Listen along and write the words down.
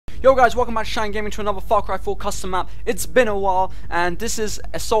Yo guys, welcome back to ShayanGaming to another Far Cry 4 custom map. It's been a while, and this is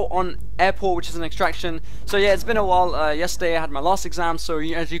Assault on Airport, which is an extraction. So yeah, it's been a while. Yesterday I had my last exam, so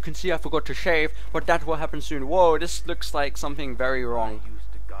as you can see I forgot to shave, but that will happen soon. Whoa, this looks like something very wrong.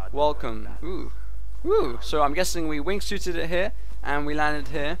 Welcome. Ooh. Ooh. So I'm guessing we wingsuited it here, and we landed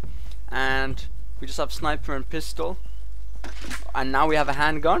here, and we just have sniper and pistol, and now we have a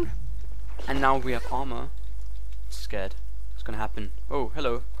handgun, and now we have armor. Scared. What's gonna happen? Oh,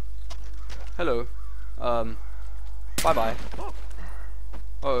 hello. Hello. Bye bye.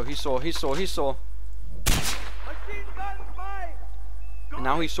 Oh, he saw. And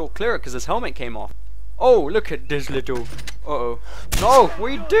now he saw clearer because his helmet came off. Oh, look at this little. Uh-oh. No, what are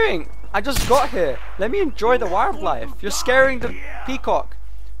you doing? I just got here. Let me enjoy the wildlife. You're scaring the peacock.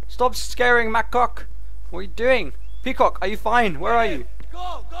 Stop scaring my cock. What are you doing? Peacock, are you fine? Where are you?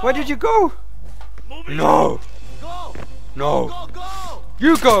 Where did you go? No. No.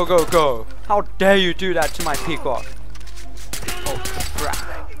 You go. How dare you do that to my peacock? Oh,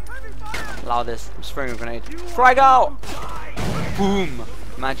 crap. Allow this. I'm just throwing a grenade. Frag out! Boom.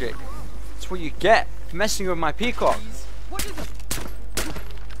 Magic. That's what you get for messing with my peacock.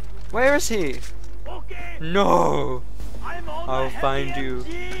 Where is he? No. I'll find you.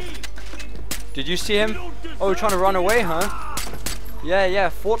 Did you see him? Oh, you're trying to run away, huh? Yeah,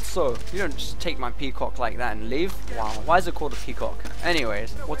 thought so. You don't just take my peacock like that and leave. Wow, why is it called a peacock?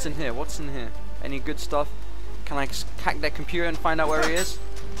 Anyways, what's in here? Any good stuff? Can I hack that computer and find out where he is?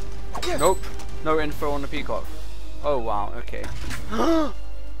 Nope. No info on the peacock. Oh, wow, okay.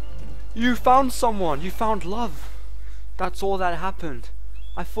 You found someone. You found love. That's all that happened.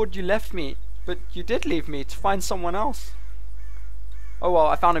 I thought you left me, but you did leave me to find someone else. Oh, well,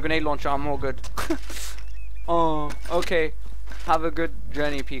 I found a grenade launcher. I'm all good. Oh, okay. Have a good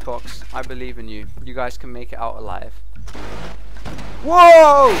journey, peacocks. I believe in you. You guys can make it out alive.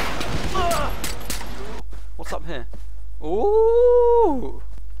 Whoa! What's up here? Ooh!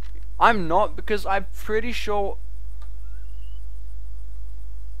 I'm not, because I'm pretty sure...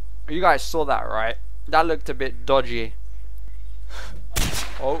 You guys saw that, right? That looked a bit dodgy.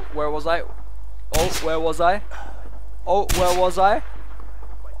 Oh, where was I? Oh, where was I? Oh, where was I?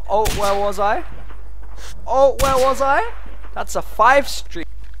 Oh, where was I? Oh, where was I? That's a 5 street.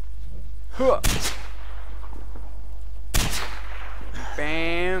 Huh.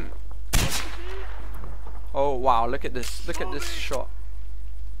 Bam. Oh wow, look at this. Look at this shot.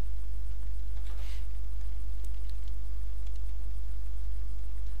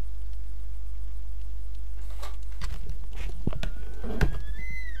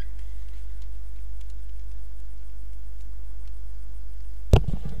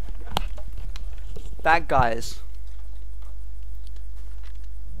 That guy's.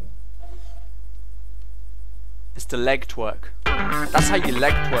 It's the leg twerk. That's how you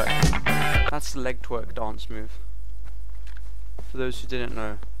leg twerk. That's the leg twerk dance move. For those who didn't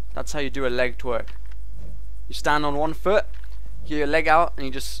know, that's how you do a leg twerk. You stand on one foot, get your leg out, and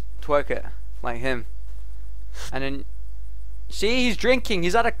you just twerk it like him. And then, see, he's drinking.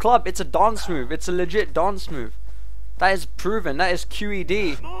 He's at a club. It's a dance move. It's a legit dance move. That is proven. That is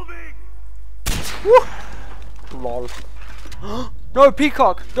QED. Woo! Lol. No,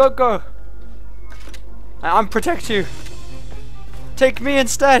 peacock, don't go. I'm protect you. Take me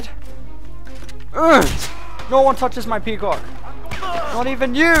instead. No one touches my peacock. Not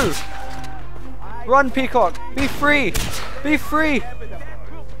even you. Run, peacock. Be free. Be free.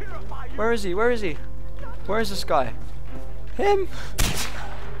 Where is he? Where is he? Where is this guy? Him.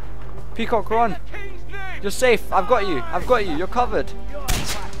 Peacock, run. You're safe. I've got you. I've got you. You're covered.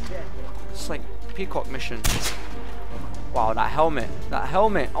 It's like peacock mission. Wow, that helmet. That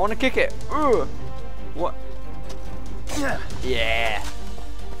helmet. I want to kick it. What? Yeah.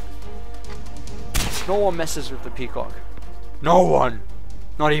 No one messes with the peacock. No one.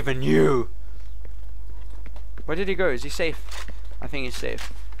 Not even you. Where did he go? Is he safe? I think he's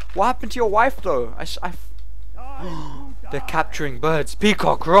safe. What happened to your wife though? They're capturing birds.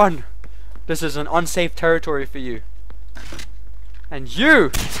 Peacock, run. This is an unsafe territory for you. And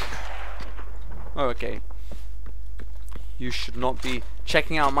you. Oh, okay. You should not be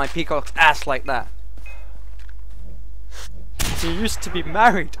checking out my peacock's ass like that. He used to be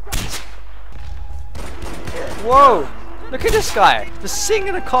married. Whoa! Look at this guy. Just sitting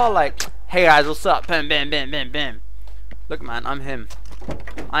in a car like, hey guys, what's up? Bam, bam, bam, bam, bam. Look, man, I'm him.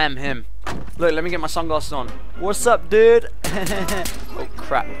 I am him. Look, let me get my sunglasses on. What's up, dude? Oh,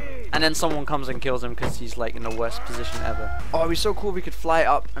 crap. And then someone comes and kills him because he's like in the worst position ever. Oh, it'd be so cool if we could fly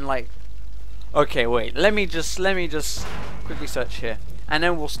up and like... Okay, wait. Let me just quickly search here. And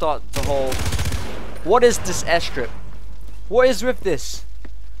then we'll start the whole... What is this airstrip? What is with this?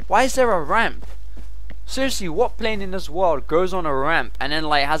 Why is there a ramp? Seriously, what plane in this world goes on a ramp and then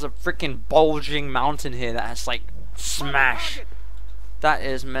like has a freaking bulging mountain here that has like smash? That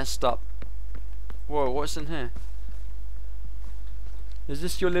is messed up. Whoa, what's in here? Is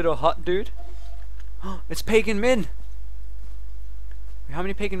this your little hut, dude? It's Pagan Min! How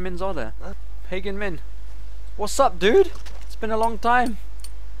many Pagan Mins are there? Pagan Min. What's up, dude? It's been a long time.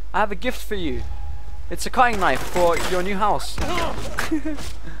 I have a gift for you. It's a cutting knife for your new house.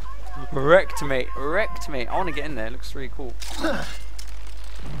 Wrecked, mate. Wrecked, mate. I want to get in there. It looks really cool.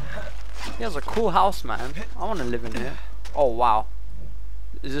 He has a cool house, man. I want to live in here. Oh, wow.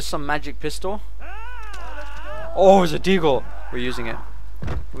 Is this some magic pistol? Oh, it's a deagle. We're using it.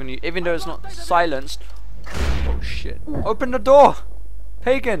 We're gonna, even though it's not silenced. Oh, shit. Open the door!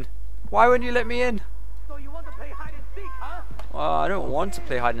 Pagan! Why wouldn't you let me in? So you want to play hide and seek, huh? Well, I don't want to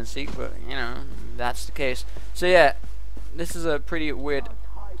play hide and seek, but, you know, that's the case. So, yeah. This is a pretty weird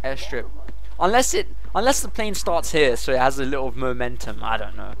airstrip. Unless the plane starts here, so it has a little momentum. I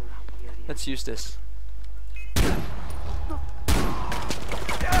don't know. Let's use this.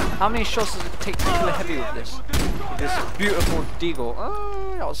 How many shots does it take to kill a heavy with this? With this beautiful deagle.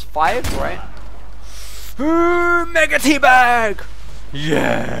 Oh, that was 5, right? Mega teabag!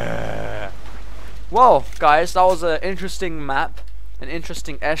 Yeah! Well, guys, that was an interesting map, an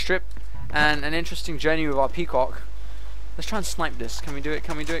interesting airstrip, and an interesting journey with our Peacock. Let's try and snipe this. Can we do it?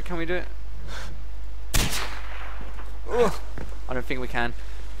 Can we do it? Can we do it? Ugh. I don't think we can.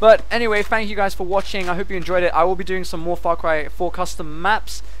 But anyway, thank you guys for watching. I hope you enjoyed it. I will be doing some more Far Cry 4 custom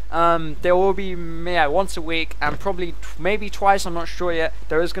maps. There will be once a week and probably maybe twice, I'm not sure yet.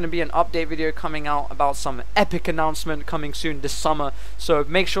 There is going to be an update video coming out about some epic announcement coming soon this summer. So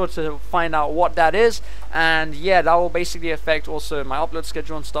make sure to find out what that is. And yeah, that will basically affect also my upload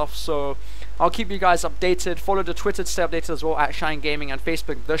schedule and stuff. So I'll keep you guys updated. Follow the Twitter to stay updated as well at ShayanGaming and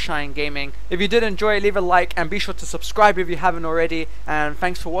Facebook The ShayanGaming. If you did enjoy it, leave a like and be sure to subscribe if you haven't already. And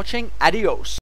thanks for watching. Adios.